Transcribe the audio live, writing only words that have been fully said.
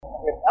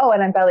Oh,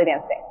 and I'm belly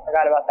dancing.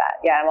 Forgot about that.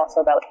 Yeah, I'm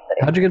also belly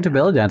dancing. How'd you get into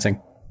belly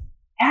dancing?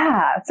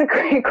 Yeah, it's a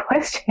great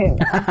question.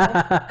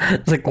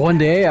 It's like one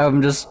day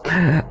I'm just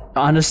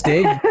on a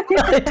stage.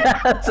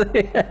 It's a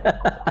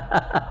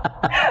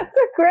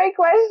great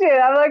question.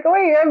 I'm like,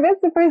 wait, I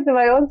missed the first of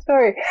my own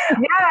story.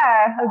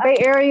 Yeah, Bay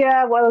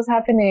Area, what was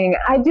happening?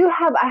 I've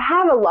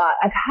had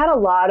a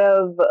lot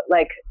of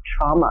like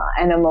trauma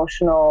and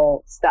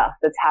emotional stuff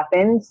that's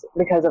happened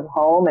because of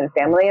home and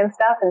family and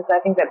stuff. And so I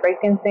think that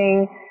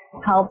breakdancing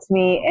helped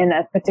me in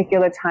a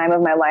particular time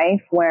of my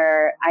life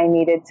where I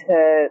needed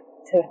to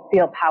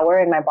feel power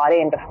in my body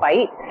and to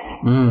fight.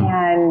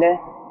 And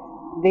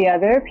the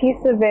other piece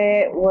of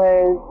it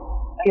was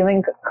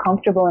feeling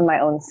comfortable in my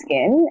own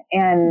skin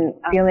and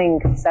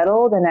feeling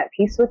settled and at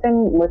peace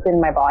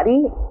within my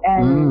body.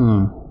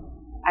 And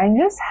I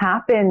just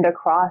happened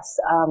across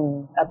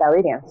a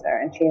belly dancer,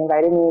 and she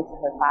invited me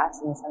to her class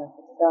in San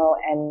Francisco,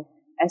 and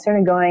I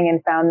started going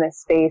and found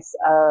this space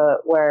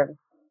where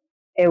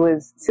it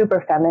was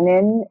super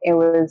feminine. It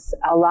was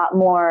a lot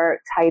more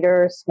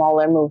tighter,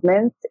 smaller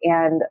movements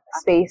and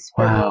space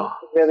for me to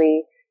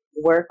really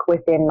work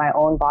within my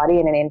own body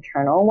in an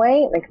internal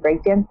way. Like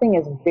breakdancing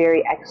is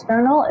very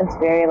external. It's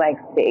very like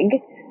big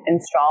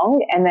and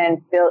strong. And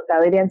then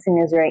belly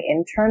dancing is very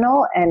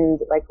internal and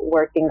like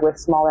working with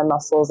smaller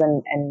muscles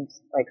and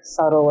like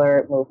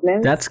subtler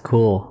movements. That's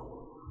cool.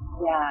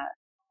 Yeah.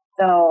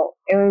 So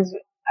it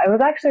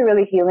was actually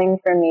really healing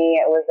for me.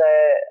 It was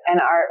an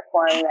art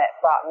form that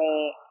brought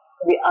me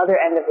to the other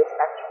end of the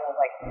spectrum of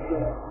like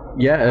healing.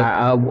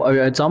 Yeah,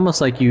 it's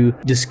almost like you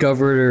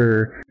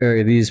discovered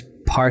or these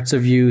parts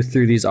of you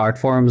through these art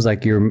forms.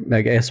 Like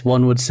I guess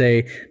one would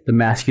say the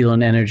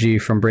masculine energy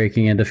from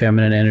breaking into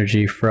feminine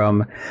energy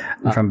from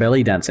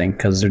belly dancing,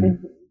 because they're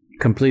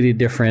completely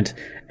different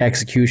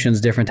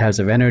executions, different types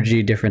of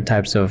energy, different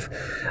types of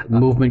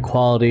movement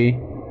quality.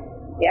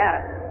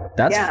 Yeah.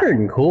 That's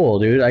freaking cool,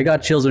 dude. I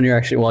got chills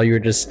while you were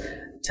just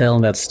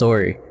telling that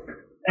story.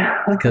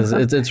 Because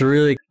it's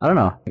really, I don't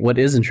know, what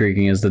is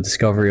intriguing is the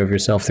discovery of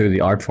yourself through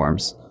the art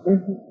forms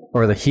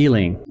or the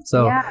healing.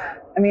 So yeah,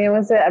 I mean,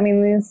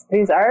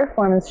 these art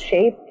forms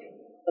shaped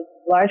a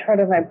large part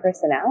of my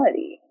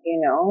personality,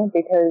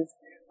 because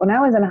when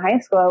I was in high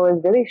school, I was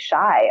really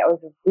shy. I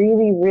was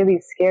really, really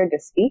scared to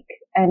speak.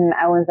 And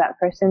I was that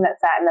person that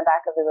sat in the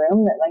back of the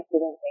room that like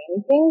didn't say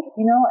anything,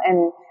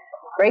 and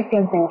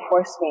breakdancing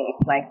forced me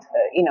like to,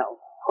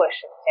 push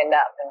and stand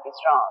up and be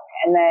strong.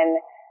 And then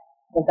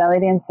the belly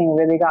dancing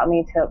really got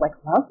me to like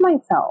love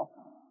myself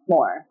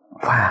more.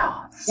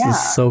 Wow. This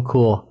is so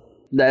cool.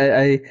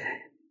 I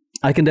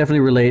can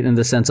definitely relate in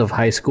the sense of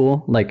high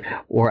school, like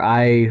where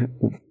I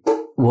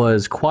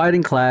was quiet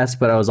in class,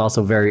 but I was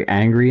also very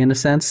angry in a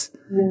sense.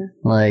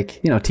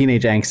 Like,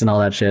 teenage angst and all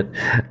that shit.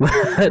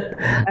 But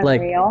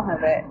like, we all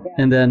have it. Yeah.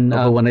 And then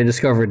when I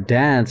discovered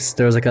dance,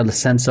 there was like a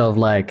sense of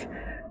like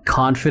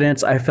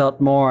confidence. I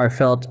felt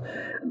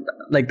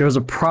like there was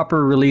a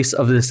proper release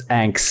of this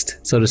angst,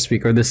 so to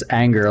speak, or this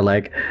anger,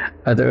 like,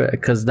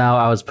 because now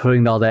I was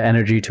putting all that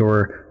energy to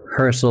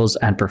rehearsals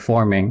and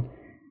performing,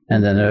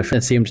 and then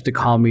it seemed to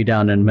calm me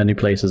down in many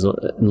places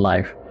in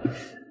life.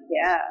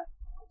 Yeah,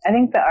 I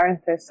think the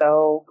arts are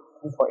so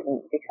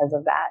important because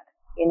of that.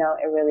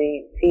 It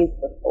really feeds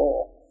the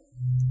soul.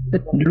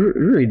 It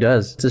really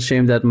does. It's a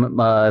shame that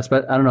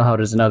I don't know how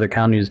it is in other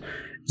counties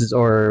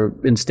or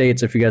in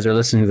states, if you guys are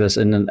listening to this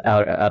in and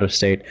out of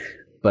state,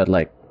 but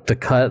like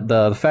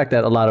the fact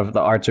that a lot of the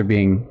arts are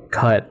being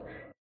cut,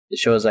 it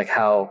shows like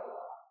how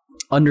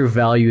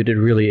undervalued it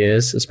really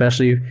is,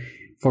 especially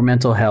for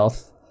mental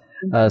health,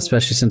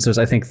 especially since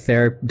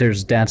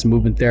there's dance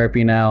movement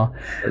therapy now.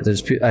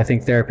 I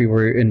think therapy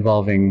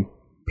involving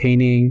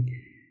painting,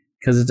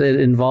 because it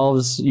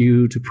involves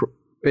you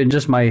in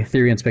just my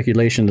theory and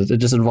speculation, it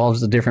just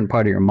involves a different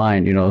part of your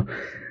mind,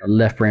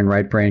 left brain,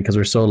 right brain, because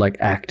we're so like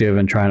active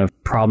and trying to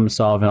problem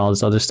solve and all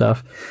this other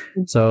stuff.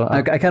 So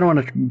I kind of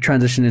want to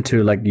transition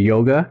into like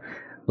yoga,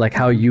 like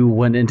how you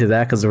went into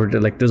that, because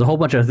there's a whole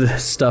bunch of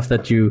this stuff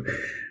that you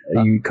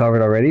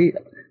covered already.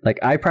 Like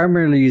I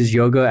primarily use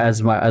yoga as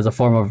a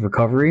form of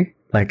recovery,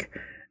 like,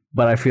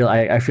 but I feel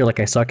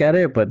like I suck at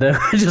it, but then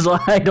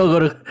I don't go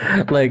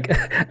to, like,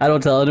 I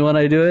don't tell anyone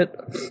I do it,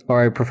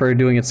 or I prefer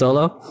doing it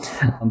solo.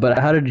 But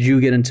how did you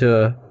get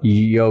into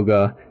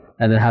yoga,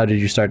 and then how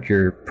did you start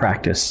your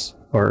practice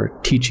or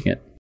teaching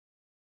it?